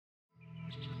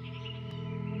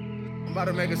I'm about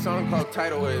to make a song called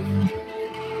Tidal Wave. Make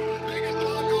a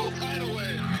song called Tidal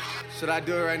Wave. Should I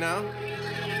do it right now?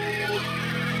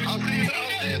 I'll see you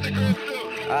at the crib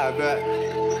too. I bet.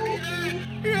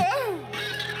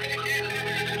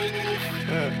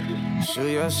 Yeah.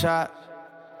 Shoot your shot.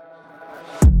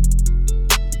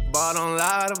 Ball don't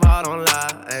lie, the ball don't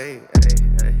lie. Hey, hey,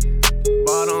 hey.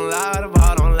 Ball don't lie, the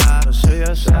ball don't lie. Shoot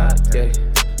your shot, yeah.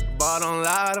 Ball don't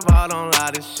lie, the ball don't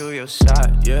lie. Just shoot your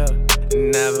shot, yeah.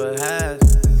 Never has.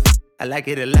 I like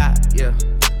it a lot, yeah.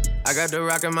 I got the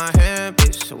rock in my hand,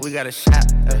 bitch, so we got a shot.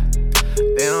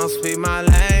 They don't speak my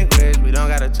language, we don't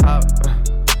gotta talk.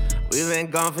 We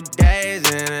been gone for days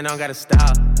and it don't gotta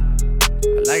stop.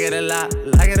 I like it a lot,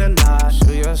 like it a lot.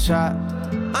 Shoot your shot.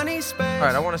 I need space. All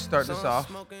right, I want to start this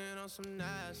off.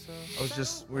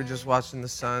 We were just watching the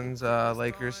Suns,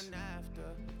 Lakers,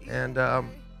 and I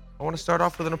want to start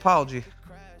off with an apology.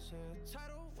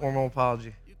 Formal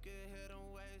apology.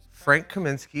 Frank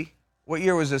Kaminsky. What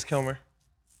year was this, Kilmer?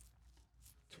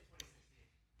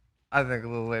 I think a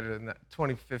little later than that.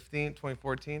 2015,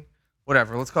 2014?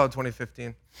 Whatever, let's call it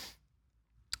 2015.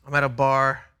 I'm at a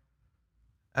bar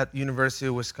at the University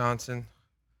of Wisconsin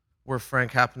where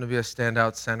Frank happened to be a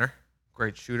standout center.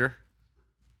 Great shooter.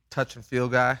 Touch and feel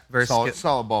guy. Very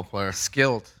solid ball player.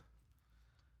 Skilled.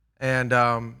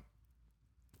 And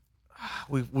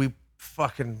we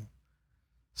fucking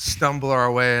stumble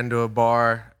our way into a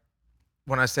bar.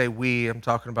 When I say we, I'm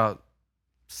talking about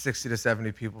 60 to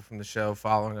 70 people from the show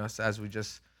following us as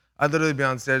I'd literally be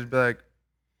on stage and be like,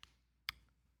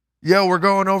 yo, we're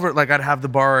going over. Like, I'd have the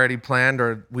bar already planned,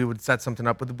 or we would set something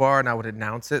up with the bar and I would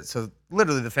announce it. So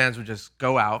literally the fans would just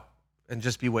go out and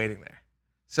just be waiting there.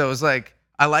 So it was like,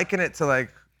 I liken it to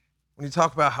like, when you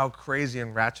talk about how crazy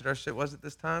and ratchet our shit was at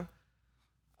this time,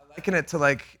 I liken it to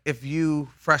like, if you,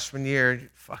 freshman year,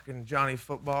 fucking Johnny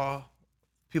Football,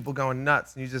 people going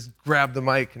nuts, and you just grab the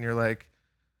mic and you're like,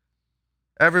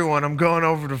 everyone, I'm going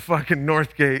over to fucking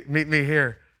Northgate, meet me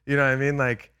here. You know what I mean?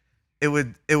 Like, it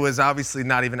was obviously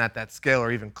not even at that scale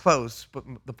or even close, but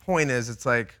the point is, it's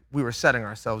like we were setting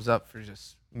ourselves up for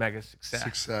just mega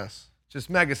success. Just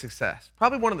mega success.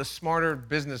 Probably one of the smarter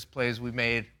business plays we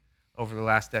made over the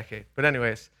last decade. But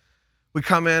anyways, we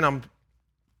come in, I'm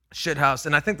shithouse,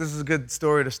 and I think this is a good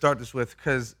story to start this with,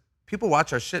 because people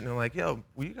watch our shit and they're like, yo,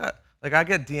 you got, like, I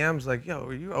get DMs like, yo,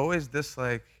 are you always this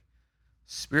like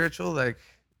spiritual? Like,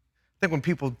 I think when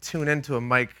people tune into a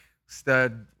Mike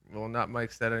Stead, well, not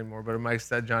Mike Stead anymore, but a Mike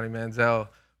Stead, Johnny Manziel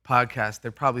podcast,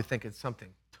 they're probably thinking something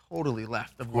totally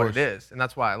left of what it is, and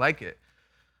that's why I like it.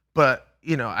 But,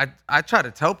 you know, I try to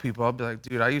tell people, I'll be like,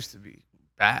 dude, I used to be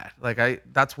bad. Like,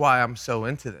 that's why I'm so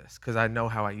into this, because I know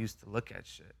how I used to look at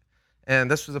shit.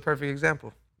 And this was a perfect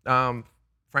example. Frank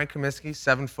Kaminsky,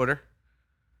 7-footer.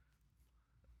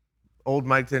 Old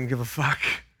Mike didn't give a fuck.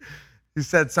 He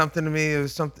said something to me. It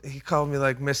was something. He called me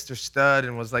like Mr. Stud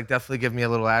and was like definitely giving me a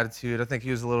little attitude. I think he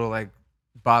was a little like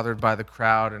bothered by the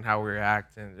crowd and how we were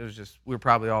acting. It was just, we were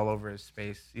probably all over his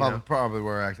space. Probably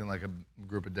were acting like a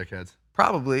group of dickheads.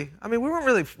 Probably. I mean,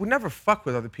 we never fuck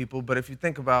with other people, but if you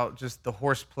think about just the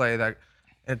horseplay that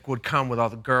it would come with all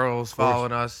the girls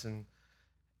following us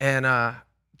and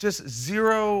just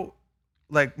zero,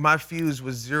 like my fuse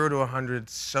was 0 to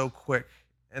 100 so quick.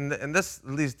 And this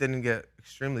at least didn't get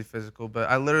extremely physical, but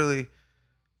I literally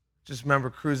just remember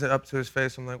cruising up to his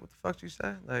face. I'm like, what the fuck did you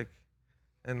say? Like,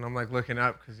 and I'm like looking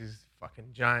up because he's fucking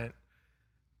giant.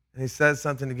 And he says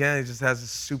something again. He just has a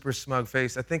super smug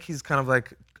face. I think he's kind of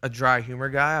like a dry humor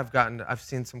guy. I've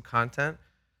seen some content,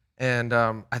 and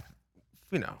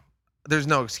there's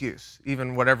no excuse.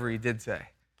 Even whatever he did say,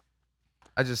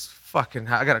 I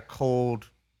got a cold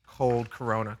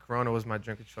Corona. Corona was my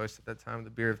drink of choice at that time, the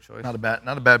beer of choice. Not a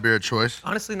bad beer of choice.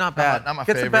 Honestly, not bad. Not my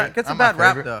favorite. Gets a bad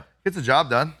rap though. Gets the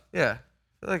job done. Yeah.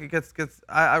 I feel like it gets.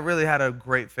 I really had a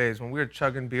great phase when we were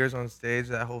chugging beers on stage.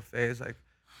 That whole phase, like.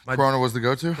 Corona was the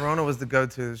go-to? Corona was the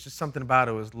go-to. There's just something about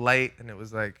it. It was light, and it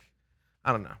was like,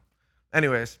 I don't know.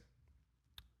 Anyways,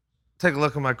 take a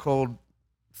look at my cold,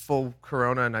 full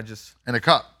Corona, and I just... In a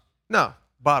cup? No,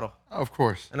 bottle. Oh, of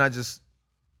course. And I just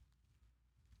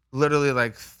literally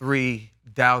like 3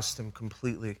 doused him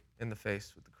completely in the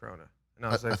face with the Corona. And I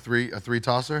was like... A three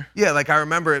tosser? Yeah, like I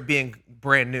remember it being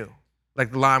brand new.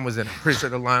 Like the lime was in it. Pretty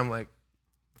sure the lime like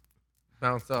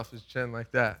bounced off his chin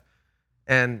like that.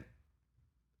 And...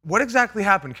 what exactly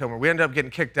happened, Kilmer? We ended up getting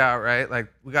kicked out, right?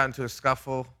 Like, we got into a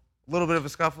scuffle, a little bit of a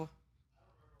scuffle.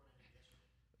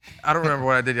 I don't remember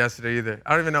what I did yesterday either.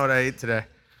 I don't even know what I ate today.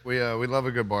 We love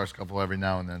a good bar scuffle every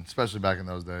now and then, especially back in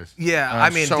those days. Yeah, I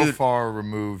mean, so dude, far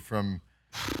removed from.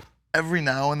 Every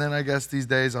now and then, I guess these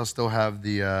days, I'll still have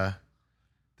the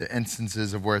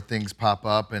instances of where things pop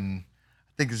up, and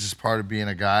think it's just part of being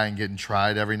a guy and getting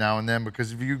tried every now and then.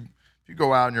 Because if you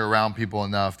go out and you're around people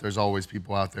enough, there's always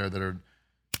people out there that are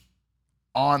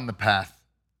on the path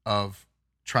of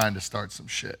trying to start some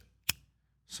shit.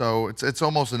 So it's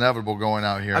almost inevitable going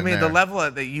out here. I and mean, there. the level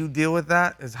that you deal with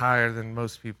that is higher than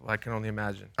most people. I can only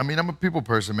imagine. I mean, I'm a people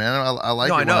person, man. I like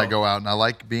No, it I when I know. go out, and I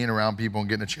like being around people and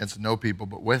getting a chance to know people.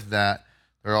 But with that,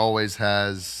 there always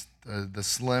has the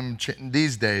slim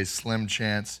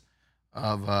chance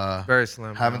of Very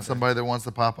slim. having nowadays. somebody that wants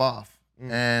to pop off.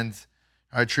 And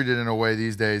I treat it in a way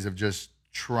these days of just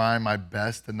trying my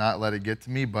best to not let it get to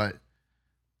me. But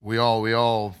we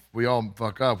all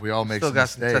fuck up. We all make Still some got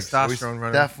some mistakes. So we testosterone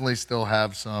running. definitely still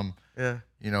have some,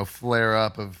 Yeah. flare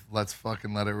up of let's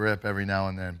fucking let it rip every now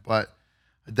and then. But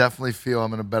I definitely feel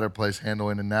I'm in a better place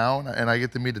handling it now, and I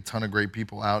get to meet a ton of great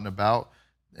people out and about.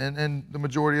 And the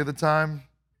majority of the time,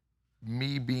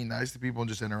 me being nice to people and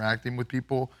just interacting with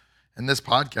people, and this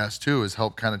podcast too has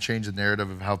helped kind of change the narrative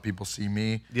of how people see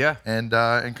me. Yeah. And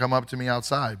come up to me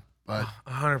outside. But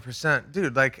 100%,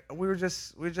 dude. Like we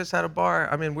just had a bar.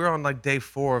 I mean, we were on like day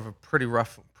 4 of a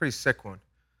pretty sick one.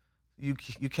 You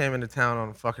came into town on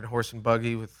a fucking horse and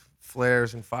buggy with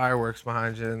flares and fireworks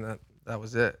behind you, and that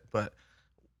was it. But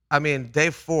I mean, day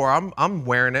 4, I'm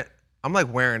wearing it. I'm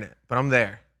like wearing it, but I'm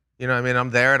there. You know what I mean? I'm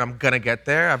there, and I'm gonna get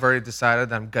there. I've already decided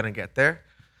that I'm gonna get there.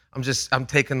 I'm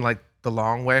taking like the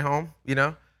long way home,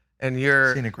 And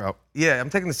you're scenic route. Yeah, I'm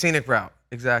taking the scenic route,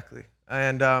 exactly.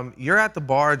 And you're at the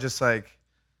bar, just like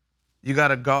you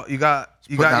gotta go. You got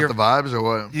Putting out your the vibes or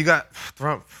what? you got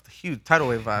huge tidal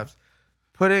wave vibes.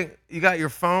 You got your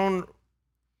phone,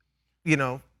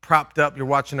 propped up. You're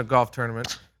watching a golf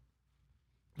tournament.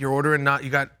 You're ordering you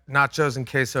got nachos and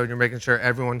queso, and you're making sure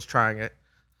everyone's trying it.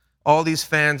 All these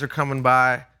fans are coming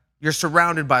by. You're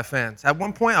surrounded by fans. At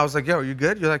one point, I was like, "Yo, are you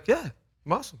good?" You're like, "Yeah,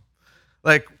 I'm awesome."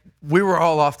 Like, we were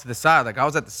all off to the side. Like, I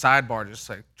was at the sidebar just,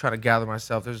 like, trying to gather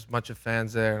myself. There's a bunch of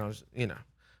fans there, and I was,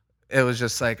 it was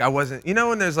just, like, I wasn't,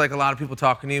 when there's, like, a lot of people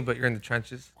talking to you, but you're in the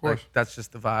trenches? Of course. Like, that's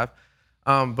just the vibe.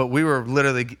 But we were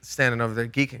literally standing over there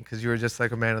geeking because you were just,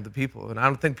 like, a man of the people. And I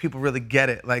don't think people really get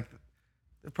it. Like,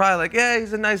 they're probably like, yeah,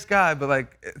 he's a nice guy, but,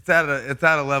 like, it's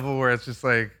at a level where it's just,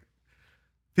 like,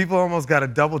 people almost got a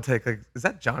double take. Like, is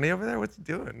that Johnny over there? What's he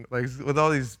doing? Like, with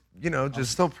all these, I'm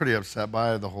just... still pretty upset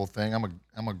by the whole thing. I'm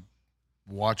a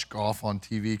watch golf on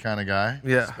TV kind of guy,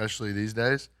 Yeah. especially these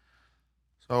days.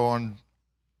 So on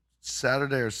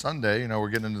Saturday or Sunday, we're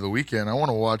getting into the weekend. I want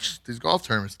to watch these golf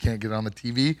tournaments. Can't get on the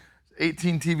TV.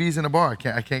 18 TVs in a bar.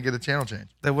 I can't get a channel change.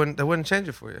 They wouldn't change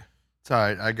it for you. It's all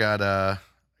right. I got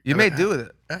You may do with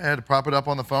it. I had to prop it up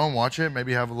on the phone, watch it,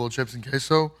 maybe have a little chips and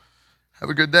queso. Have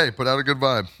a good day. Put out a good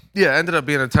vibe. Yeah, it ended up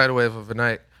being a tidal wave of a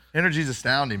night. Energy's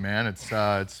astounding, man. It's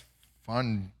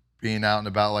fun being out and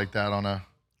about like that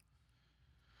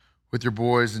with your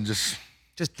boys and just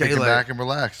kicking daylight. back and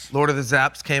relax. Lord of the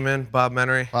Zaps came in, Bob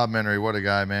Menery. Bob Menery, what a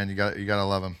guy, man. You gotta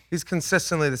love him. He's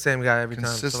consistently the same guy every time.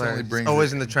 It's Consistently hilarious. brings He's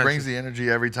always it- in the trenches. brings the energy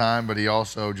every time, but he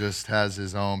also just has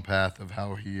his own path of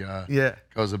how he Yeah.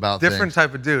 goes about Different things.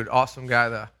 type of dude. Awesome guy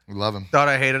though. We love him. Thought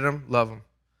I hated him. Love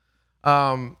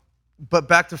him. But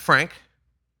back to Frank.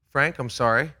 Frank, I'm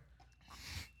sorry.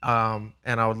 And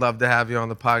I would love to have you on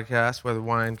the podcast, whether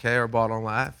YNK or Ball Don't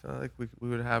Lie. I feel like we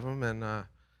would have him, and I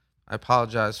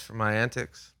apologize for my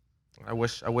antics. I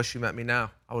wish you met me now.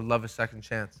 I would love a second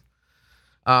chance.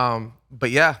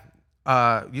 But yeah,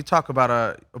 you talk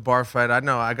about a bar fight. I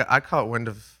know I caught wind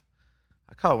of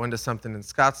something in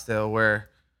Scottsdale where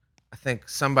I think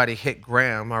somebody hit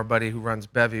Graham, our buddy who runs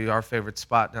Bevy, our favorite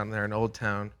spot down there in Old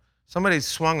Town. Somebody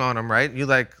swung on him, right?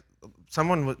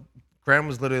 Graham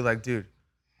was literally like, dude,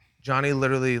 Johnny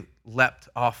literally leapt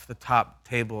off the top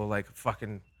table like a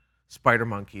fucking spider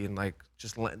monkey and like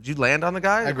did you land on the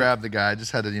guy? I grabbed the guy. I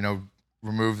just had to,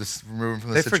 remove him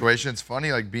from the situation. It's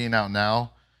funny, like being out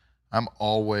now, I'm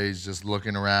always just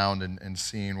looking around and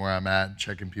seeing where I'm at and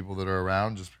checking people that are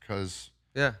around just because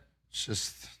Yeah,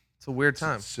 it's a weird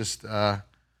time. It's just, you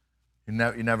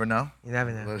never know. You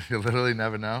never know. You literally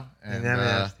never know. You And never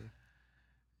know, Steve.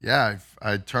 yeah,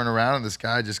 I turn around and this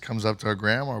guy just comes up to our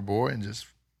grandma, our boy, and just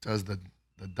does the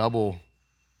double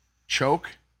choke,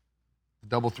 the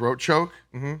double throat choke.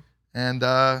 Mm-hmm. And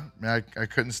I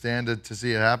couldn't stand it to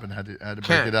see it happen. Had to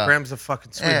break it up. Graham's a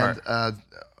fucking sweetheart.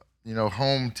 And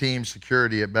home team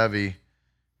security at Bevy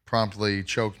promptly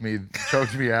choked me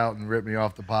out and ripped me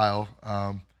off the pile.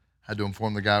 Had to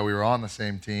inform the guy we were on the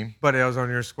same team. Buddy, I was on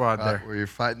your squad there. Where you're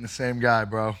fighting the same guy,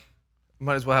 bro.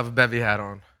 Might as well have a Bevy hat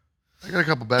on. I got a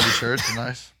couple Bevy shirts. They're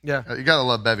nice. Yeah. You gotta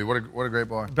love Bevy. What a great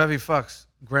bar. Bevy fucks.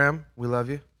 Graham, we love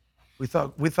you. We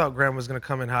thought Graham was gonna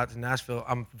come in hot to Nashville.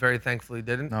 I'm very thankful he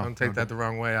didn't. No, Don't take no, that the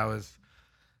wrong way. I was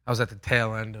I was at the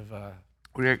tail end of.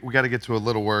 We got to get to a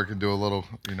little work and do a little,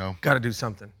 you know. Got to do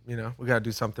something, you know. We got to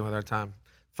do something with our time.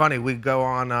 Funny, we go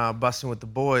on Busting with the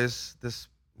Boys.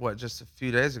 Just a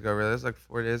few days ago, really. It was like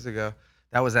 4 days ago.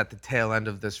 That was at the tail end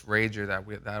of this rager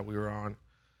that we were on.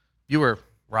 You were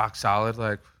rock solid.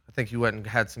 Like, I think you went and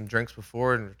had some drinks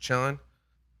before and were chilling.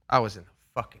 I was in the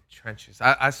fucking trenches.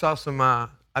 I saw some.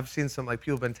 I've seen some like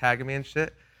people been tagging me and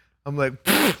shit. I'm like,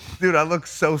 dude, I look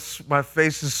so. My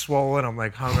face is swollen. I'm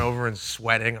like hungover and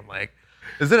sweating. I'm like,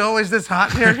 is it always this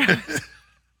hot here?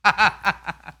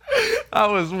 I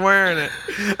was wearing it.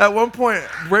 At one point,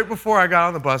 right before I got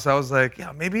on the bus, I was like,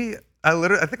 yeah, maybe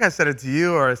I think I said it to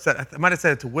you, or I might have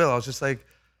said it to Will. I was like,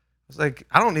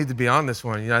 I don't need to be on this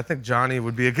one. You know, I think Johnny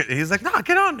would be a good. He's like, no,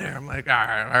 get on there. I'm like, all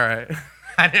right.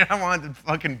 I wanted to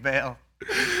fucking bail.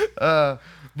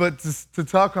 But to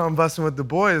talk on Busting with the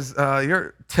Boys,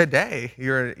 you're an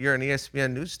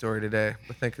ESPN news story today.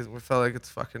 I think we felt like it's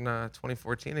fucking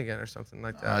 2014 again or something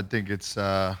like that. I think it's.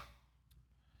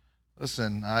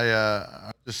 Listen,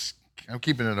 I'm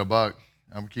keeping it a buck.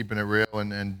 I'm keeping it real,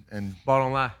 and Ball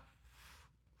don't lie.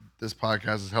 this podcast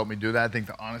has helped me do that. I think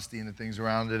the honesty and the things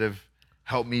around it have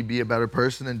helped me be a better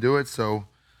person and do it. So,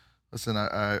 listen,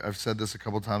 I've said this a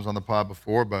couple times on the pod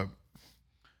before, but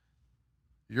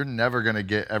you're never going to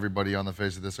get everybody on the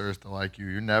face of this earth to like you.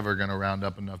 You're never going to round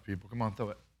up enough people. Come on, throw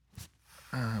it.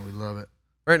 We love it.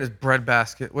 Right in his bread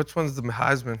basket. Which one's the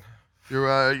Heisman?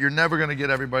 You're never going to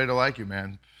get everybody to like you,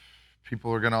 man.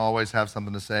 People are going to always have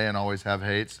something to say and always have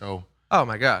hate. So, Oh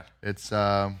my God. it's,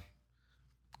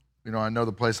 you know, I know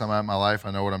the place I'm at in my life.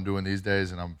 I know what I'm doing these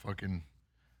days, and I'm fucking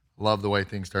love the way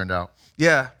things turned out.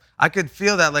 Yeah, I could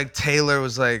feel that. Like Taylor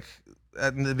was like,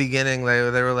 in the beginning,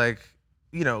 they were like,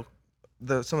 you know,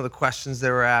 some of the questions they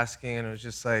were asking, and it was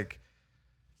just like,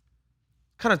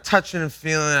 kind of touching and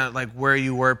feeling at like where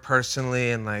you were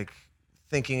personally, and like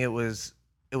thinking it was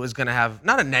gonna have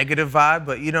not a negative vibe,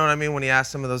 but you know what I mean when he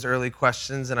asked some of those early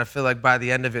questions, and I feel like by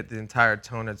the end of it, the entire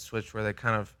tone had switched, where they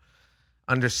kind of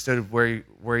understood where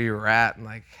you were at and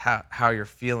like how you're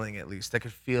feeling. At least I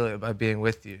could feel it by being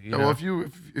with you. You know? Well,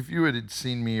 if you had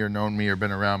seen me or known me or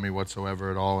been around me whatsoever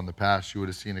at all in the past, you would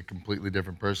have seen a completely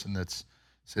different person that's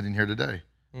sitting here today.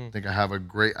 I think I have a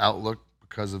great outlook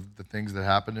because of the things that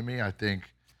happened to me. I think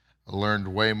I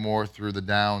learned way more through the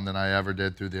down than I ever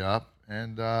did through the up.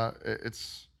 And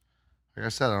it's, like I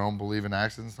said, I don't believe in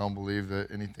accidents. I don't believe that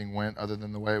anything went other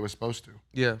than the way it was supposed to.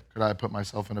 Yeah. Could I have put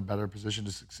myself in a better position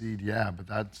to succeed? Yeah, but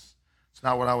it's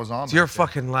not what I was on. It's your back then.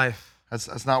 fucking life.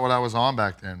 That's not what I was on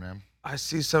back then, man. I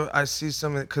see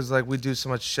some because like we do so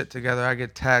much shit together. I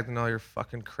get tagged in all your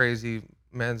fucking crazy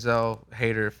Manziel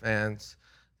hater fans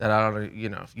that I don't, you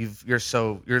know, you're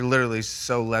literally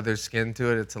so leather skinned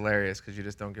to it. It's hilarious because you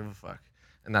just don't give a fuck,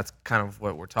 and that's kind of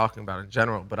what we're talking about in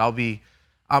general. But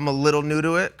I'm a little new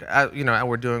to it, you know, and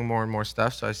we're doing more and more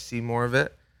stuff, so I see more of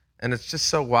it, and it's just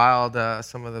so wild.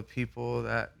 Some of the people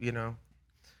that, you know,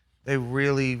 they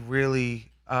really,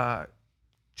 really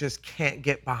just can't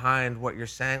get behind what you're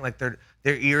saying. Like their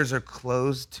ears are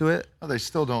closed to it. No, they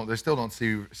still don't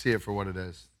see it for what it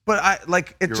is. But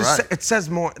You're right. it says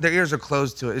more. Their ears are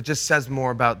closed to it. It just says more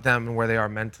about them and where they are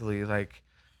mentally. Like,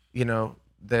 you know,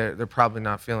 they're probably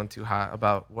not feeling too hot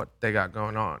about what they got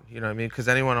going on. You know what I mean? Because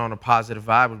anyone on a positive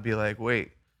vibe would be like,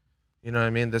 wait, you know what I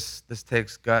mean? This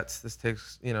takes guts. This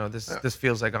takes, you know, this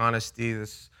feels like honesty.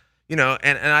 This, you know,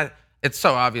 and it's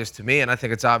so obvious to me, and I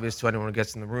think it's obvious to anyone who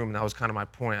gets in the room. And that was kind of my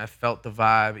point. I felt the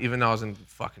vibe, even though I was in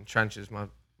fucking trenches. My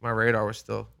radar was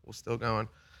still going. And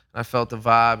I felt the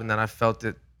vibe, and then I felt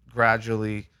it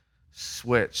gradually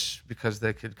switch because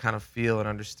they could kind of feel and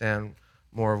understand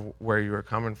more of where you were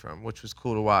coming from, which was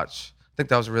cool to watch. I think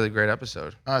that was a really great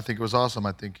episode. I think it was awesome.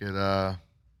 I think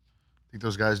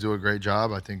those guys do a great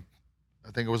job. I think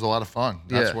it was a lot of fun.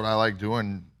 That's Yeah. what I like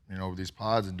doing, you know, these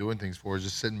pods and doing things for, is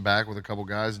just sitting back with a couple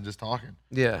guys and just talking.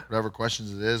 Yeah. Whatever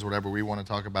questions it is, whatever we want to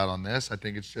talk about on this, I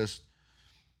think it's just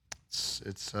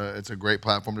it's a great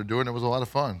platform to do it, and it was a lot of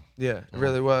fun. Yeah, it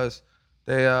really was.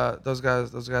 They those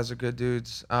guys are good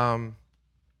dudes. Thought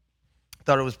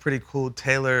it was pretty cool.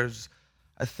 Taylor's,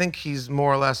 I think he's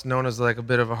more or less known as like a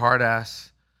bit of a hard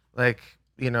ass, like,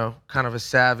 you know, kind of a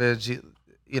savage.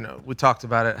 You know, we talked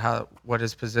about it, what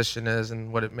his position is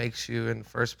and what it makes you in the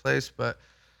first place. But,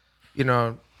 you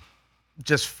know,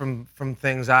 just from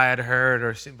things I had heard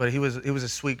or seen, but he was a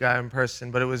sweet guy in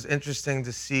person. But it was interesting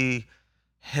to see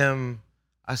him.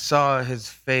 I saw his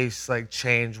face like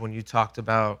change when you talked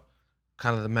about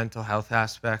kind of the mental health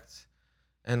aspect,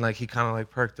 and like he kind of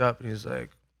like perked up and he was like,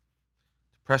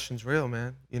 depression's real,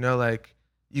 man. You know, like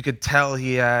you could tell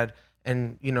he had,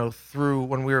 and you know, through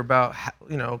when we were about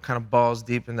you know, kind of balls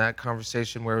deep in that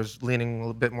conversation where it was leaning a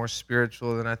little bit more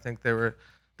spiritual than I think they were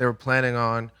planning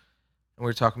on, and we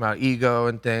were talking about ego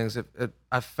and things.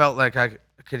 I felt like I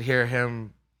could hear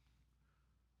him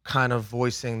kind of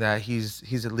voicing that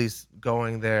he's at least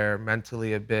going there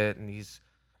mentally a bit, and he's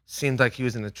seemed like he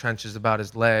was in the trenches about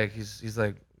his leg. He's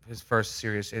like his first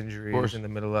serious injury. He's in the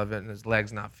middle of it, and his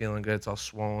leg's not feeling good. It's all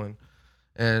swollen,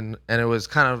 and it was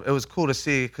cool to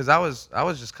see, because I was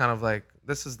just kind of like,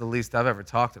 this is the least I've ever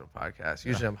talked in a podcast.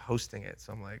 Usually I'm hosting it,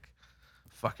 so I'm like,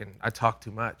 fucking, I talk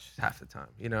too much half the time,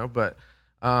 you know. But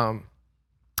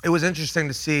it was interesting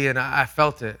to see, and I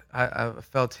felt it. I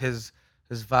felt his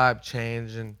vibe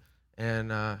change,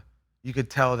 and you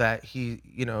could tell that he,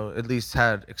 you know, at least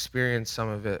had experienced some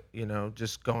of it, you know,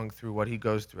 just going through what he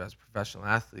goes through as a professional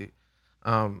athlete.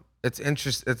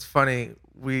 It's funny.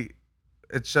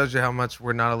 It shows you how much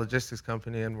we're not a logistics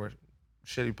company and we're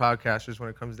shitty podcasters when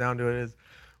it comes down to it. Is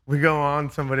we go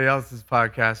on somebody else's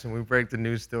podcast and we break the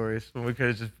news stories when we could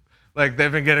have just, like,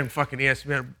 they've been getting fucking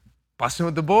ESPN busting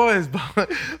with the boys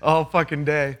all fucking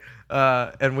day.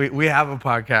 And we have a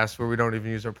podcast where we don't even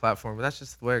use our platform, but that's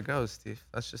just the way it goes, Steve.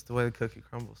 That's just the way the cookie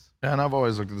crumbles. Yeah, and I've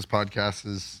always looked at this podcast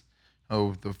as,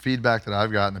 the feedback that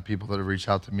I've gotten, the people that have reached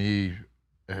out to me,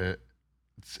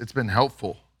 it's been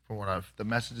helpful for the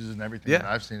messages and everything that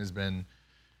I've seen has been,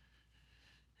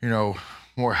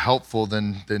 more helpful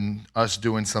than us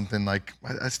doing something like,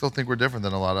 I still think we're different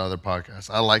than a lot of other podcasts.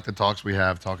 I like the talks we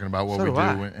have talking about what we do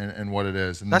and what it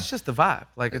is. And that's just the vibe.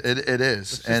 Like it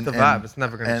is. It's just the vibe. It's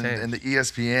never going to change. And the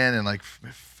ESPN and like,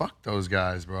 fuck those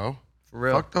guys, bro. For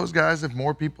real. Fuck those guys if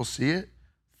more people see it.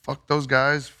 Fuck those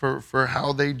guys for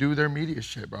how they do their media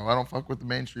shit, bro. I don't fuck with the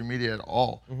mainstream media at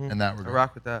all in that regard. I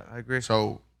rock with that. I agree.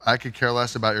 So I could care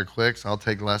less about your clicks. I'll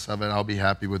take less of it. I'll be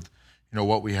happy with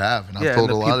what we have. And I've told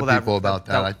a lot of people about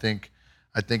that. I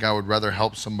think I would rather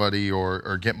help somebody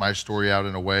or get my story out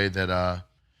in a way that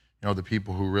the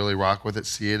people who really rock with it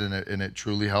see it and it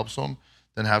truly helps them,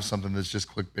 than have something that's just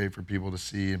clickbait for people to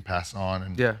see and pass on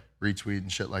and retweet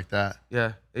and shit like that.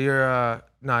 Yeah,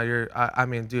 I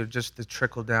mean, dude, just the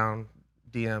trickle down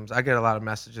DMs. I get a lot of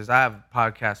messages. I have a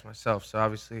podcast myself, so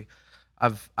obviously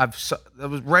it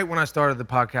was right when I started the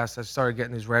podcast, I started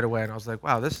getting these right away, and I was like,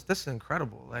 wow, this is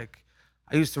incredible. Like,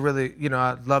 I used to really,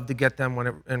 I'd love to get them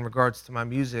in regards to my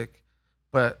music,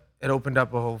 but it opened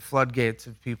up a whole floodgates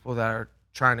of people that are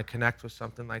trying to connect with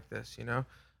something like this, and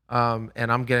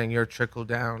I'm getting your trickle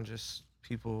down, just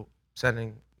people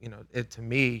sending, it to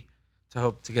me to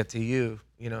hope to get to you,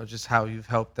 just how you've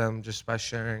helped them just by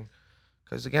sharing.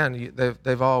 Because again,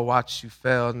 they've all watched you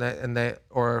fail and they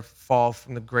or fall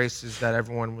from the graces that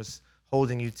everyone was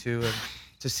holding you to, and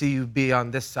to see you be on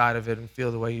this side of it and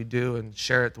feel the way you do and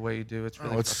share it the way you do, it's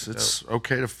really it's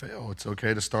okay to fail. It's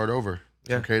okay to start over.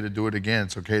 It's okay to do it again.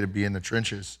 It's okay to be in the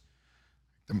trenches.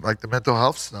 Like the mental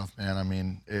health stuff, man. I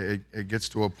mean, it gets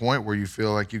to a point where you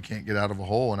feel like you can't get out of a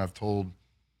hole. And I've told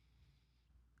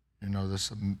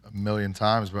this a million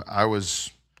times, but I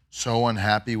was so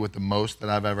unhappy with the most that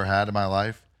I've ever had in my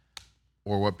life,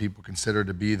 or what people consider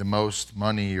to be the most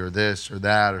money or this or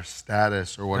that or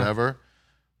status or whatever.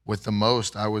 With the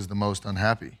most, I was the most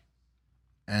unhappy.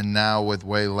 And now with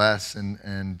way less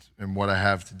and what I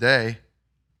have today,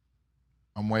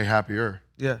 I'm way happier.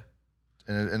 Yeah.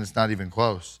 And it's not even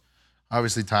close.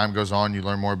 Obviously, time goes on. You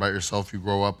learn more about yourself. You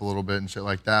grow up a little bit and shit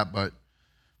like that. But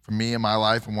for me in my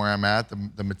life and where I'm at,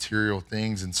 the material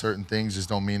things and certain things just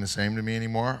don't mean the same to me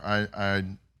anymore. I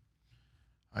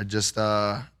just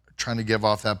trying to give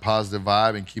off that positive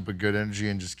vibe and keep a good energy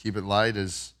and just keep it light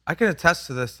is. I can attest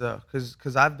to this though,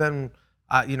 because I've been,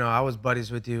 I was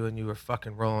buddies with you and you were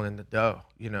fucking rolling in the dough,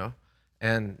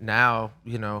 and now,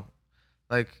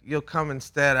 like, you'll come and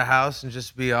stay at a house and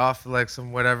just be off like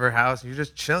some whatever house, and you're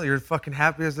just chilling. You're fucking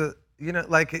happy as a,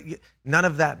 none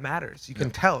of that matters. You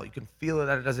can tell, you can feel it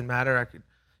that it doesn't matter. I could,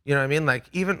 you know what I mean? Like,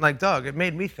 even like, dog, it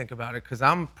made me think about it, because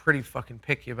I'm pretty fucking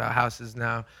picky about houses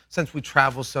now. Since we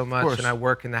travel so much and I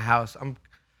work in the house,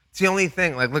 it's the only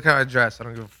thing, like, look how I dress. I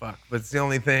don't give a fuck, but it's the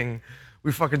only thing.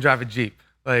 We fucking drive a Jeep.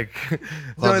 Like,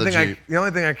 the only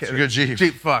thing I can. It's a good Jeep.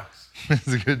 Jeep fucks.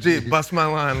 It's a good Jeep. Bust my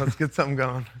line. Let's get something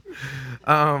going.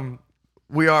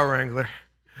 We are Wrangler.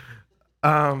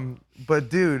 But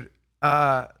dude,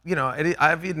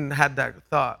 I've even had that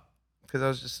thought, because I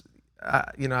was just,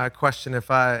 I question if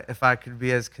I could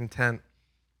be as content,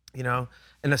 and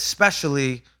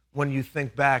especially when you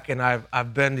think back, and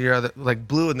I've been to your other, like,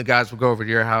 Blue and the guys would go over to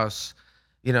your house.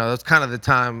 That's kind of the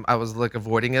time I was like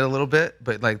avoiding it a little bit,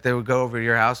 but like they would go over to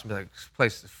your house and be like, this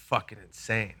place is fucking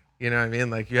insane. You know what I mean?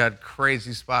 Like, you had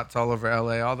crazy spots all over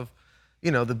LA, all the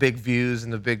the big views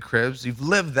and the big cribs. You've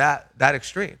lived that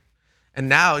extreme. And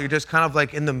now you're just kind of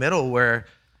like in the middle where,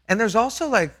 and there's also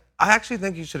like, I actually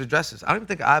think you should address this. I don't even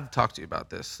think I've talked to you about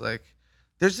this. Like,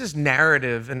 there's this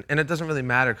narrative, and it doesn't really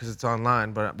matter because it's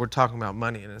online, but we're talking about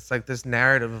money. And it's like this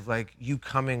narrative of like you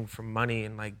coming from money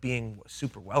and like being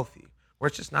super wealthy, where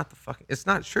it's just not it's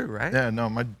not true, right? Yeah, no,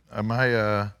 my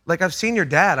Like I've seen your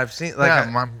dad. I've seen like,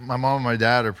 yeah, my mom and my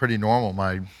dad are pretty normal.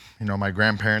 My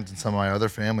grandparents and some of my other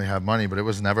family have money, but it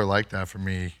was never like that for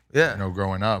me. Yeah.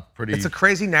 Growing up, it's a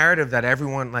crazy narrative that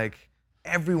everyone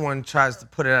tries to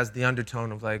put it as the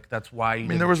undertone of like, that's why you I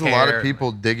mean, there was a lot of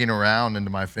people digging around into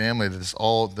my family. That's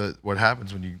what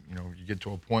happens when you get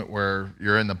to a point where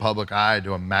you're in the public eye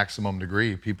to a maximum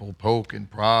degree. People poke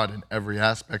and prod in every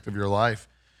aspect of your life,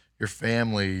 your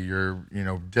family, your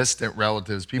distant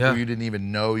relatives, people you didn't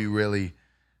even know you really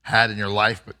had in your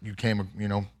life, but you came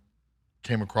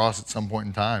across at some point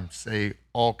in time. Say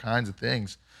all kinds of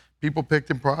things. People picked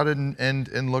and prodded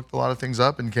and looked a lot of things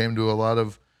up and came to a lot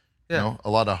of a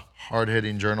lot of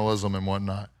hard-hitting journalism and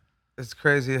whatnot. It's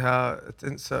crazy how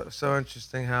it's so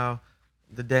interesting how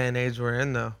the day and age we're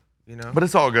in, though. But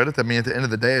it's all good. I mean, at the end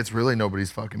of the day, it's really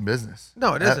nobody's fucking business.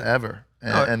 No, it isn't. Ever.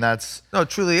 And that's... No, it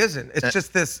truly isn't. It's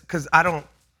just this, because I know,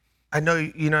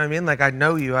 you know what I mean? Like, I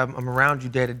know you. I'm around you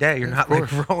day to day. You're not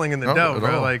like rolling in the dough,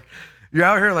 bro. Like, you're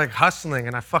out here like hustling,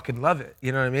 and I fucking love it.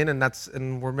 You know what I mean? And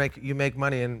you make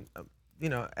money in,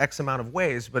 X amount of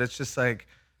ways, but it's just like,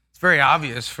 it's very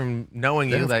obvious from knowing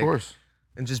you, like, of course.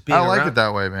 And just being I like around. it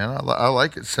that way, man. I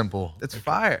like it simple. It's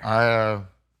fire.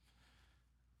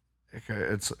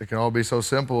 It can all be so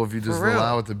simple if you just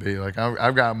allow it to be. Like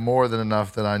I've got more than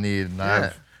enough that I need, and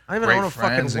I have great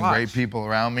friends and great people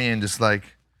around me, and just like,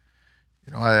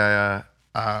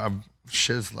 I'm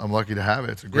lucky to have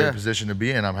it. It's a great position to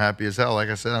be in. I'm happy as hell. Like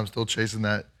I said, I'm still chasing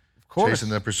the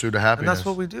pursuit of happiness. And that's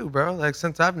what we do, bro. Like,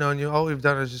 since I've known you, all we've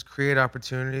done is just create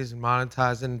opportunities and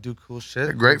monetize it and do cool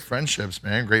shit. Great friendships,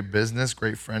 man. Great business,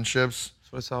 great friendships.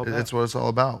 That's what it's all about. It's what it's all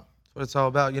about. That's what it's all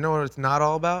about. You know what it's not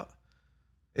all about?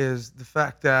 Is the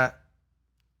fact that,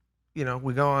 we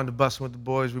go on to Bussin' with the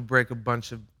Boys, we break a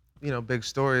bunch of, big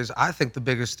stories. I think the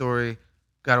biggest story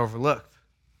got overlooked.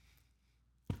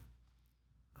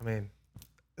 I mean,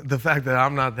 the fact that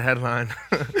I'm not the headline,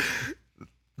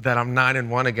 that I'm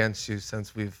 9-1 against you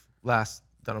since we've last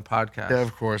done a podcast. Yeah,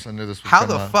 of course. I knew this would How come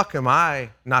the up. fuck am I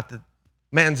not the...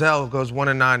 Manziel goes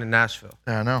 1-9 in Nashville.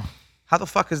 Yeah, I know. How the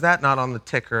fuck is that not on the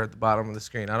ticker at the bottom of the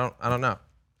screen? I don't know.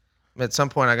 At some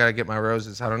point, I got to get my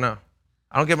roses. I don't know.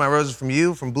 I don't get my roses from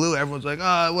you, from Blue. Everyone's like,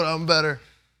 I'm better.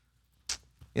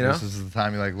 This is the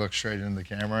time you like look straight into the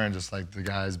camera and just like, the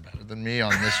guy's better than me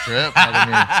on this trip. I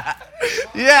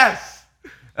mean, yes!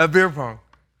 Beer pong.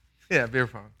 Yeah, beer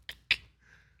pong.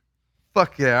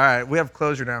 Fuck yeah, all right. We have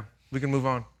closure now. We can move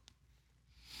on.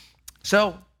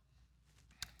 So,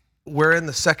 we're in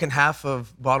the second half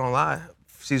of Bottom Lie,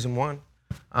 season 1.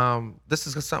 This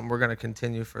is something we're gonna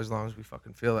continue for as long as we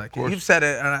fucking feel like it. You've said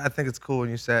it, and I think it's cool when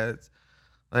you said it.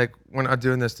 Like, we're not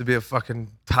doing this to be a fucking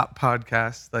top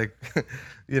podcast. Like,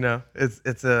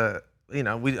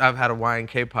 I've had a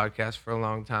Y&K podcast for a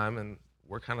long time, and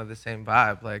we're kind of the same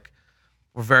vibe. Like,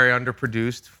 we're very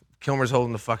underproduced. Kilmer's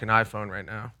holding the fucking iPhone right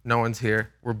now. No one's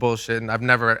here. We're bullshitting. I've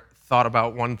never thought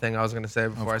about one thing I was gonna say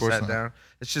before I sat down.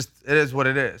 It's just, it is what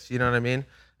it is. You know what I mean?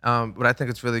 But I think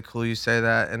it's really cool you say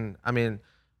that, and I mean,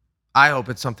 I hope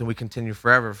it's something we continue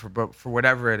forever. But for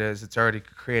whatever it is, it's already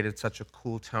created such a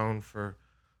cool tone for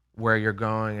where you're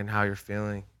going and how you're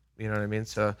feeling. You know what I mean?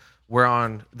 So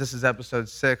this is episode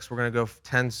 6. We're gonna go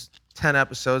 10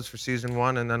 episodes for season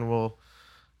 1, and then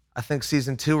I think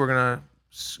season 2 we're gonna,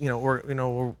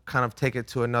 we'll kind of take it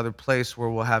to another place where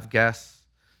we'll have guests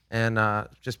and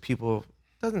just people.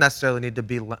 Doesn't necessarily need to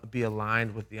be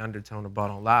aligned with the undertone of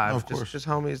Bottom Live. Of course. Just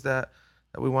homies that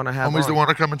we want to have. Homies that want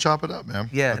to come and chop it up, man.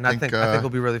 Yeah, I think it'll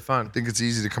be really fun. I think it's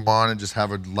easy to come on and just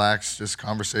have a relaxed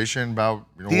conversation about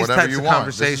These whatever types you of want.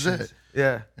 Conversations. This is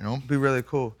it. Yeah, be really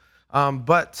cool.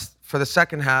 But for the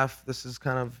second half, this has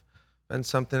kind of been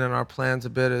something in our plans a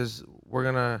bit. Is we're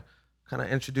gonna kind of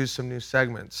introduce some new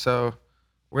segments. So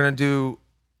we're gonna do,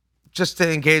 just to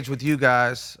engage with you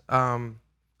guys.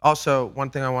 Also,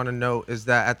 one thing I want to note is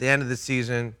that at the end of the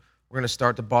season, we're gonna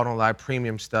start the Bottom Line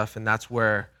Premium stuff, and that's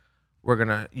where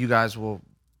you guys will,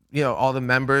 all the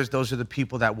members, those are the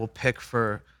people that we'll pick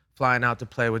for flying out to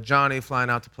play with Johnny,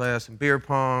 flying out to play us in beer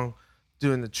pong,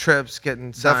 doing the trips,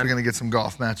 getting signed. Definitely gonna get some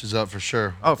golf matches up for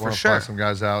sure. Oh, for sure. Fly some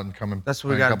guys out and come and That's what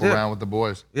we play a gotta couple do. round with the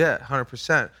boys. Yeah,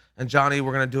 100%. And Johnny,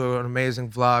 we're gonna do an amazing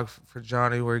vlog for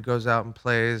Johnny where he goes out and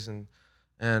plays, and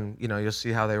and you'll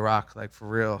see how they rock like for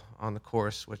real on the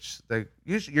course, which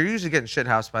you're usually getting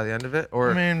shithoused by the end of it,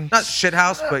 or I mean, not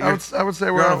shithoused, but I would say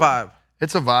you're we're on a vibe.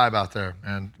 It's a vibe out there,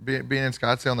 man. Being in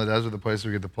Scottsdale in the desert, the place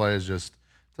we get to play is just,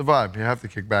 it's a vibe. You have to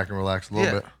kick back and relax a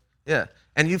little bit. Yeah,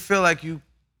 and you feel like you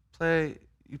play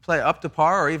up to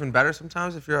par or even better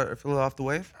sometimes if you're a little off the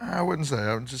wave. I wouldn't say.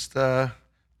 I'm just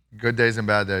good days and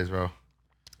bad days, bro.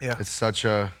 Yeah, It's such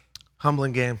a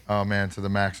humbling game. oh man, to the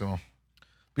maximum.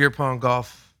 Beer pong,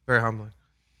 golf, very humbling.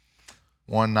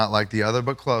 One not like the other,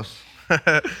 but close.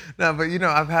 No, but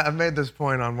I've made this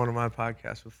point on one of my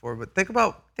podcasts before. But think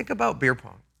about beer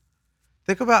pong.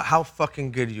 Think about how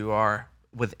fucking good you are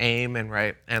with aim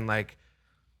and like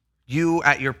you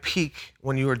at your peak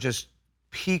when you were just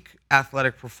peak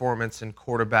athletic performance and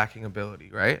quarterbacking ability,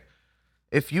 right?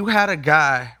 If you had a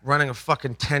guy running a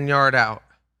fucking 10-yard out,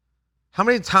 how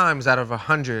many times out of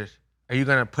 100 are you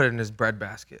gonna put it in his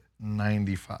breadbasket?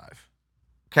 95.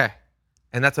 Okay,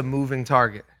 and that's a moving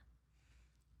target.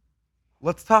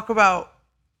 Let's talk about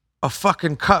a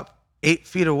fucking cup 8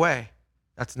 feet away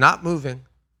that's not moving.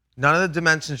 None of the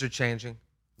dimensions are changing.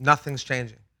 Nothing's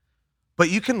changing. But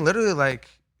you can literally like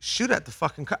shoot at the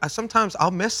fucking cup. Sometimes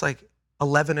I'll miss like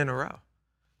 11 in a row.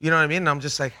 You know what I mean? And I'm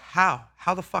just like, how?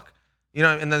 How the fuck?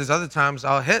 And then there's other times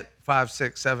I'll hit 5,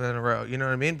 6, 7 in a row. You know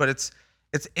what I mean? But it's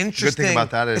interesting. The good thing about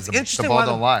that is the ball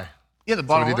don't lie. Yeah, the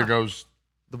ball So it don't either lie. goes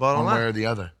The ball don't one lie. way or the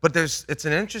other. But it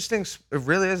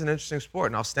really is an interesting sport,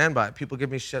 and I'll stand by it. People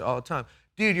give me shit all the time.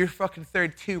 Dude, you're fucking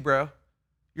 32, bro.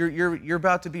 You're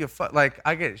about to be like,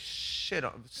 I get shit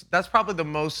on. That's probably the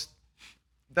most.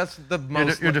 That's the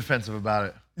most. You're defensive about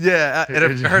it. Yeah,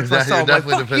 it hurts my soul. You're I'm like,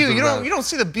 definitely fuck you. defensive You about it. don't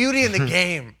see the beauty in the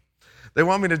game. They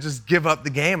want me to just give up the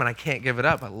game, and I can't give it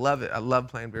up. I love it. I love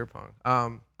playing beer pong.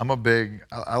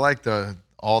 I like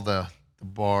all the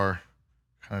bar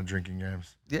kind of drinking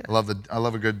games. Yeah. I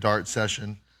love a good dart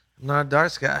session. I'm not a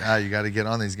darts guy. You got to get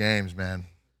on these games, man.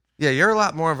 Yeah, you're a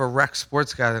lot more of a rec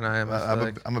sports guy than I am.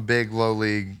 I'm a big low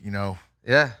league,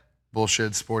 Yeah.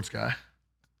 bullshit sports guy.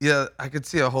 Yeah, I could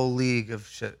see a whole league of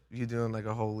shit. You doing like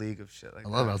a whole league of shit like I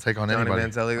love it. I'll take on Johnny anybody.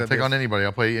 Manziel, I'll that'd take be on anybody.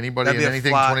 I'll play anybody that'd and be a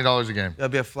anything. fly- $20 a game.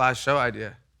 That'd be a flash show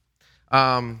idea.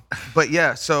 But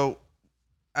yeah, so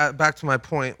back to my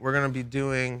point, we're gonna be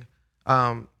doing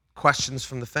questions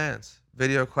from the fans,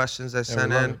 video questions they sent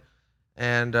love in, it.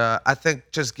 and I think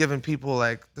just giving people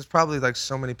like, there's probably like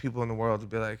so many people in the world to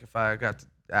be like, if I got to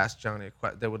ask Johnny a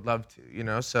question, they would love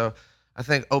to, So I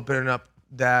think opening up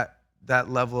that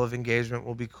level of engagement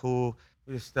will be cool.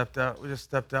 We just stepped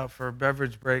out for a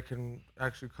beverage break and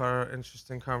actually caught an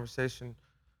interesting conversation,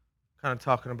 kind of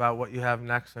talking about what you have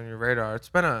next on your radar.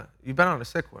 You've been on a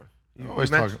sick one.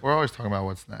 We're always talking about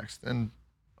what's next, and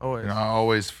Always. I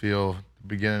always feel the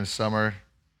beginning of summer,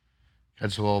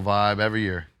 catch a little vibe every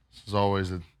year. This is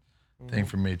always a thing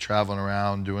for me, traveling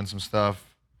around, doing some stuff,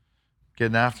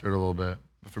 getting after it a little bit.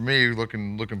 But for me,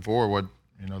 looking forward,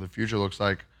 what the future looks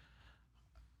like.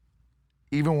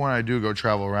 Even when I do go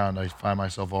travel around, I find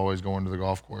myself always going to the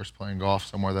golf course, playing golf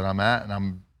somewhere that I'm at, and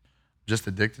I'm just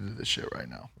addicted to this shit right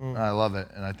now. I love it,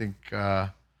 and I think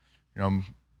the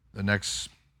next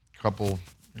couple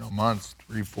months,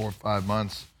 3, 4, 5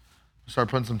 months, start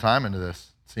putting some time into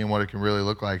this, seeing what it can really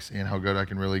look like, seeing how good I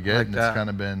can really get, and it's kind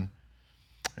of been,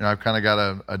 I've kind of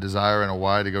got a desire and a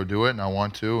why to go do it, and I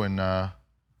want to, and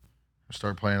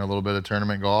start playing a little bit of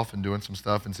tournament golf and doing some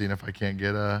stuff and seeing if I can't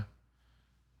get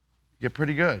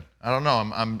pretty good. I don't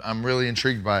know. I'm really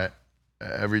intrigued by it.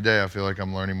 Every day I feel like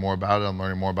I'm learning more about it. I'm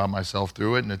learning more about myself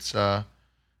through it, and I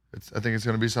think it's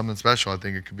going to be something special. I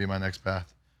think it could be my next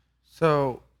path.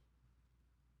 So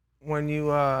when you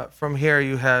from here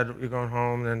you're going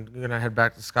home and you're gonna head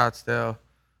back to Scottsdale.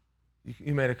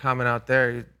 You made a comment out there.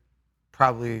 You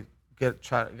probably you're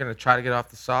gonna try to get off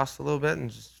the sauce a little bit and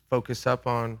just focus up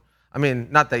on. I mean,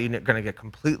 not that you're gonna get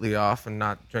completely off and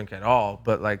not drink at all,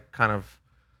 but like kind of.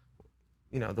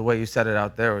 The way you said it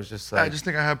out there was just like, I just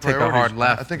think I have take priorities. a hard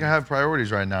left. I think I have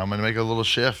priorities right now. I'm going to make a little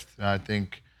shift. And I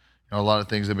think a lot of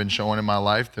things have been showing in my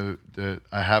life that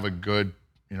I have a good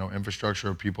infrastructure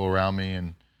of people around me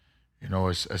and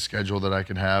a schedule that I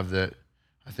can have that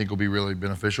I think will be really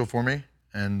beneficial for me.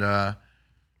 And I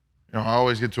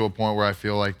always get to a point where I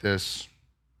feel like this,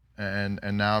 and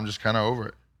now I'm just kind of over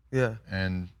it. Yeah.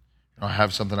 And I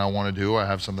have something I want to do. I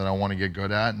have something I want to get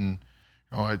good at, and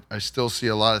I still see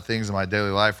a lot of things in my daily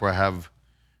life where I have,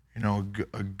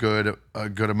 a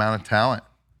good amount of talent,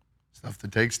 stuff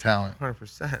that takes talent.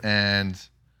 100%. And,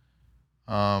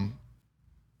 I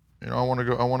want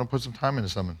to put some time into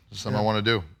something. It's something I want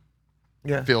to do.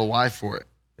 Yeah. Feel a why for it.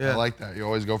 Yeah. I like that. You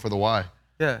always go for the why.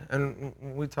 Yeah, and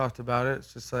we talked about it.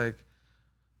 It's just like,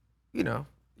 you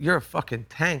you're a fucking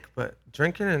tank, but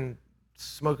drinking and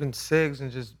smoking cigs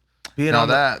and just being Now on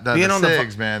that the, being the on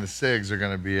SIGs, man, the SIGs are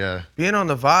gonna be a. being on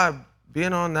the vibe,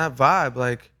 being on that vibe,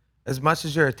 like as much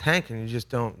as you're a tank and you just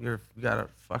don't, you gotta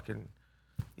fucking,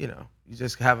 you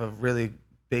just have a really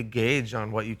big gauge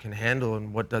on what you can handle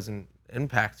and what doesn't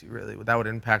impact you really. That would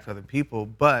impact other people,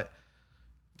 but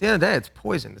at the end of the day, it's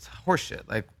poison. It's horseshit.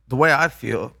 Like the way I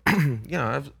feel,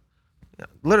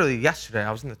 literally yesterday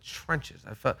I was in the trenches.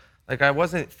 I felt like I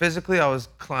wasn't physically, I was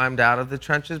climbed out of the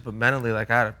trenches, but mentally, like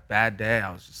I had a bad day.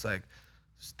 I was just like,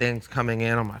 things coming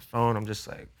in on my phone. I'm just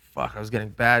like, fuck. I was getting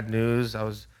bad news.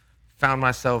 Found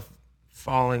myself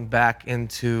falling back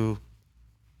into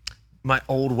my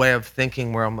old way of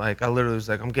thinking, where I'm like, I literally was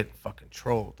like, I'm getting fucking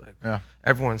trolled. Like,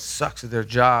 everyone sucks at their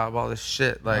job. All this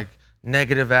shit, like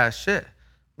negative ass shit.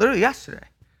 Literally yesterday.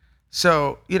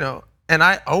 So and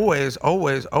I always,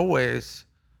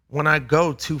 when I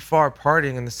go too far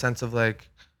partying, in the sense of like,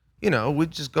 we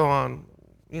just go on,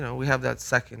 we have that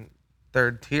second,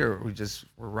 third tier where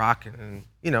we're rocking,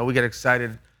 and we get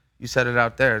excited. You said it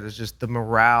out there. There's just the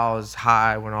morale is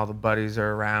high when all the buddies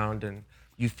are around, and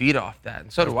you feed off that,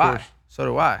 and so do I. So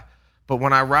do I. But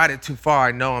when I ride it too far,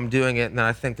 I know I'm doing it, and then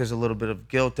I think there's a little bit of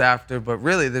guilt after. But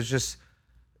really, there's just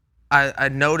I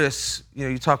notice,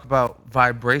 you talk about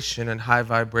vibration and high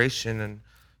vibration, and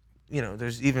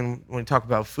there's even when you talk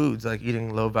about foods, like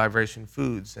eating low vibration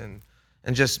foods, and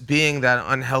just being that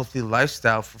unhealthy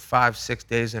lifestyle for 5-6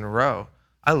 days in a row,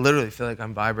 I literally feel like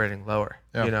I'm vibrating lower,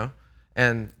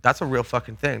 and that's a real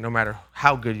fucking thing, no matter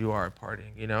how good you are at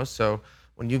partying, So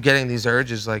when you're getting these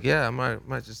urges, like, I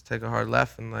might just take a hard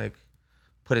left and like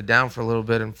put it down for a little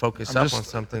bit and focus on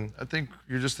something. I think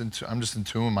I'm just in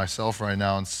tune with myself right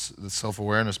now, and the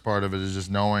self-awareness part of it is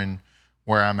just knowing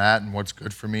where I'm at and what's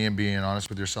good for me, and being honest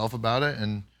with yourself about it.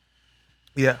 And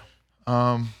you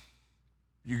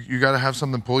got to have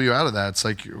something pull you out of that. It's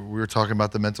like we were talking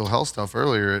about the mental health stuff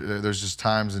earlier. There's just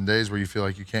times and days where you feel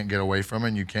like you can't get away from it,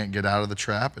 and you can't get out of the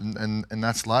trap, and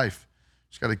that's life.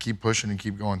 Just got to keep pushing and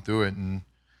keep going through it. And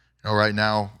right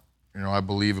now, I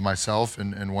believe in myself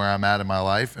and where I'm at in my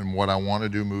life and what I want to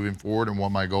do moving forward and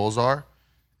what my goals are.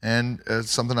 And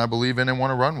it's something I believe in and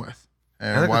want to run with.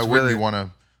 And why wouldn't you want to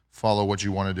follow what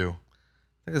you want to do? I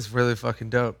think it's really fucking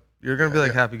dope. You're gonna be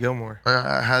like Happy Gilmore.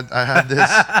 I had this.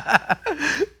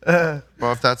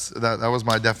 Well, if that was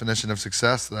my definition of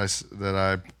success that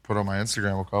I put on my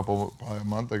Instagram probably a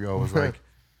month ago, was like,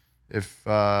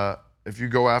 if you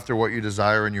go after what you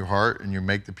desire in your heart and you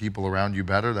make the people around you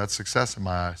better, that's success in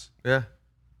my eyes. Yeah.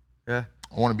 I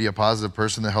want to be a positive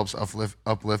person that helps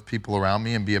uplift people around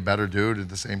me and be a better dude at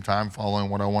the same time, following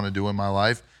what I want to do in my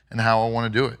life and how I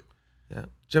want to do it. Yeah.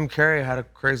 Jim Carrey had a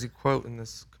crazy quote in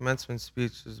this commencement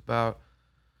speech. It was about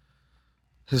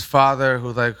his father,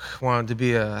 who like wanted to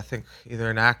be I think either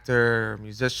an actor or a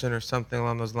musician or something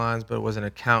along those lines, but was an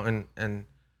accountant, and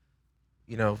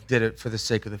did it for the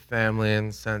sake of the family, in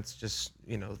the sense, just,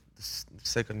 the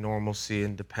sake of normalcy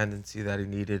and dependency that he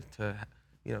needed to,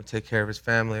 take care of his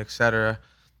family, etc.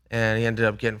 And he ended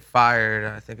up getting fired,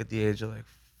 I think at the age of like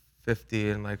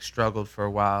 50, and like struggled for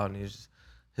a while. And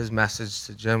his message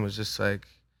to Jim was just like,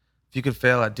 if you could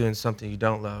fail at doing something you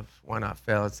don't love, why not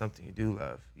fail at something you do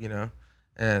love,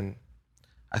 And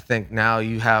I think now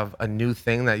you have a new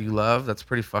thing that you love that's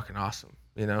pretty fucking awesome.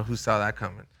 Who saw that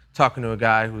coming? Talking to a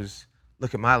guy who's,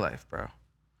 look at my life, bro.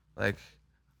 Like,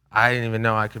 I didn't even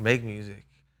know I could make music.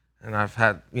 And I've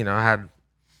had, I had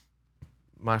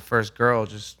my first girl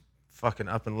just fucking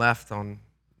up and left on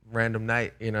random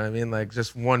night, you know what I mean? Like,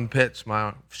 just one pitch,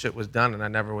 my shit was done, and I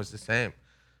never was the same.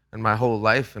 And my whole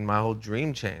life and my whole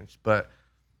dream changed. But,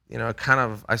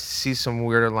 I see some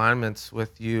weird alignments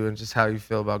with you and just how you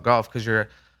feel about golf, because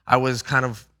I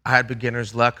had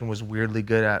beginner's luck and was weirdly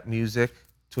good at music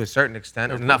to a certain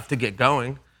extent, enough to get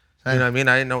going. You know what I mean?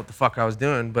 I didn't know what the fuck I was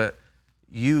doing, but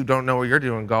you don't know what you're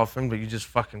doing golfing, but you're just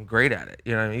fucking great at it.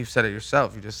 You know what I mean? You've said it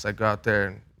yourself. You just like go out there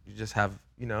and you just have,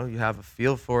 you have a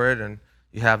feel for it, and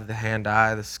you have the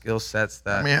hand-eye, the skill sets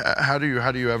that. I mean, how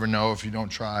do you ever know if you don't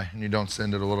try and you don't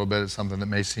send it a little bit? It's something that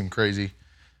may seem crazy.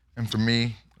 And for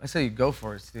me, I say you go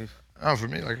for it, Steve. Oh, for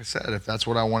me, like I said, if that's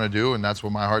what I want to do and that's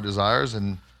what my heart desires,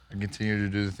 and I continue to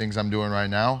do the things I'm doing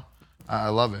right now, I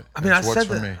love it. I mean, I said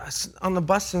that on the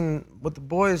bus and with the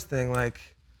boys thing, like,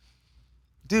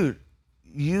 dude,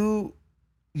 you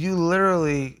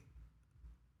literally,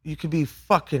 you could be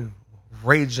fucking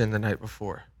raging the night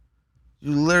before.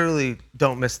 You literally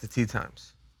don't miss the tee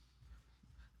times.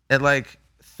 And like,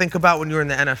 think about when you were in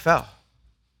the NFL.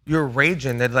 You're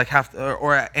raging, they'd like have to,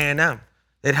 or at A&M.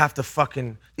 they'd have to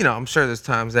fucking, I'm sure there's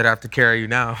times they'd have to carry you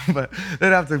now, but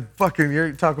they'd have to fucking,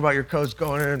 you talk about your coach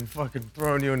going in and fucking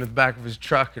throwing you into the back of his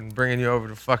truck and bringing you over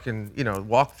to fucking,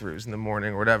 walkthroughs in the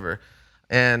morning or whatever.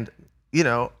 And,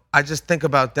 I just think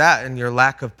about that and your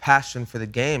lack of passion for the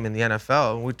game in the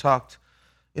NFL. And we talked,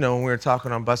 when we were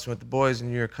talking on Busting with the Boys,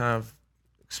 and you were kind of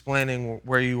explaining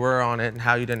where you were on it and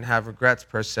how you didn't have regrets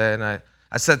per se. And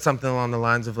I said something along the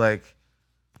lines of like,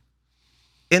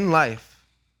 in life,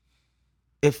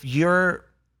 if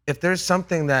there's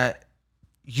something that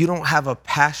you don't have a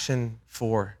passion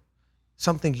for,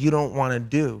 something you don't want to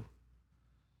do,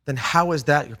 then how is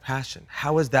that your passion?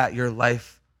 How is that your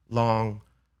lifelong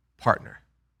partner?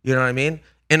 You know what I mean?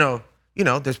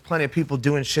 There's plenty of people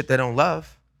doing shit they don't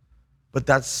love, but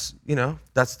that's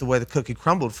the way the cookie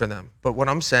crumbled for them. But what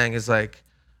I'm saying is like,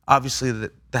 obviously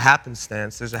the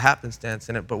happenstance, there's a happenstance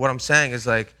in it, but what I'm saying is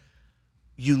like,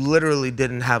 you literally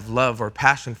didn't have love or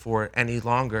passion for it any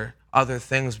longer. Other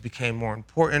things became more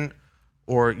important,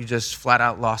 or you just flat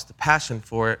out lost the passion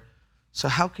for it. So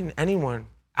how can anyone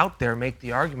out there make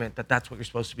the argument that that's what you're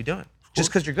supposed to be doing just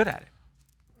because you're good at it?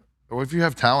 Well, if you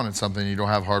have talent in something, you don't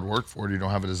have hard work for it, you don't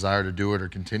have a desire to do it or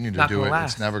continue to do it,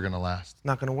 it's never going to last. It's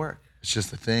not going to work. It's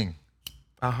just a thing.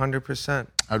 100%.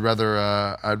 I'd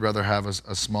rather have a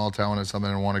small talent at something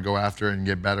and want to go after it and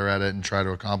get better at it and try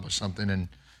to accomplish something and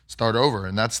start over.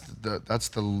 And that's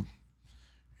the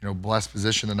blessed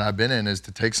position that I've been in, is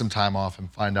to take some time off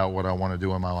and find out what I want to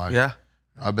do in my life. Yeah.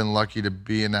 I've been lucky to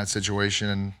be in that situation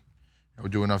and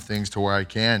do enough things to where I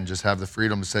can just have the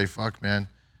freedom to say, fuck, man,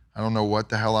 I don't know what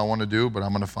the hell I want to do, but I'm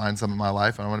going to find something in my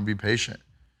life and I'm going to be patient.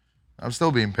 I'm still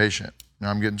being patient.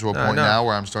 I'm getting to a point now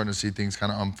where I'm starting to see things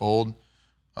kind of unfold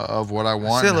of what I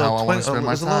want and how I want to spend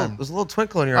my time. There's a little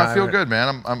twinkle in your eye. I feel good,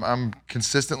 man. I'm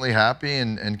consistently happy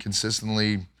and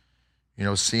consistently,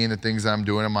 seeing the things that I'm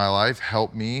doing in my life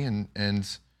help me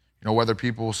and whether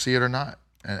people see it or not.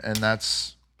 And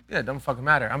that's... Yeah, it doesn't fucking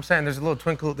matter. I'm saying there's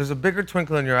a bigger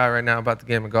twinkle in your eye right now about the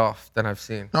game of golf than I've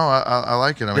seen. No, I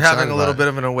like it. You're having a little bit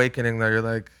of an awakening though. You're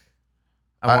like,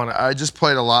 I just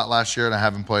played a lot last year and I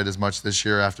haven't played as much this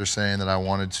year after saying that I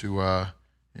wanted to,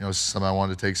 something I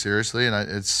wanted to take seriously. And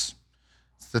it's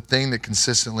the thing that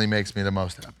consistently makes me the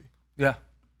most happy. Yeah,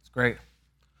 it's great.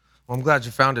 Well, I'm glad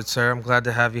you found it, sir. I'm glad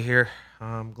to have you here.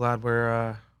 I'm glad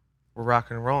we're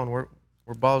rocking and rolling. We're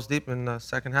balls deep in the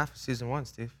second half of season 1,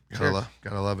 Steve.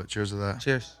 Gotta love it. Cheers to that.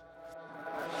 Cheers.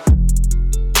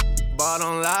 Ball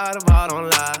don't lie, the ball don't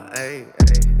lie, hey,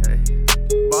 hey, hey.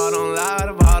 Ball don't lie,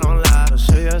 the ball don't lie, so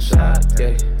shoot your shot,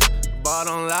 yeah. Ball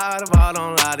don't lie, the ball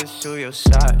don't lie, just shoot your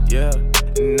shot, yeah.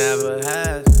 Never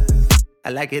has,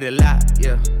 I like it a lot,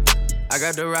 yeah. I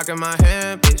got the rock in my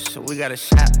hand, bitch, so we got a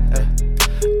shot, yeah.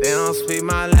 They don't speak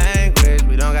my language,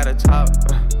 we don't gotta talk,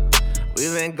 we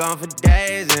been gone for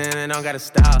days and it don't gotta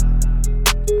stop.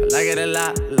 I like it a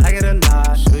lot,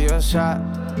 shoot your shot.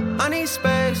 I need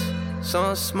space, so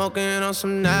I'm smoking on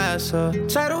some NASA.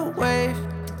 Tidal wave,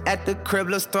 at the crib,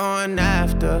 let's throwing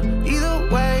after. Either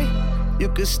way, you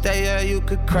could stay or you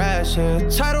could crash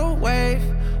it. Tidal wave,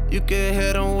 you could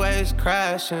hear them waves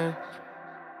crashing.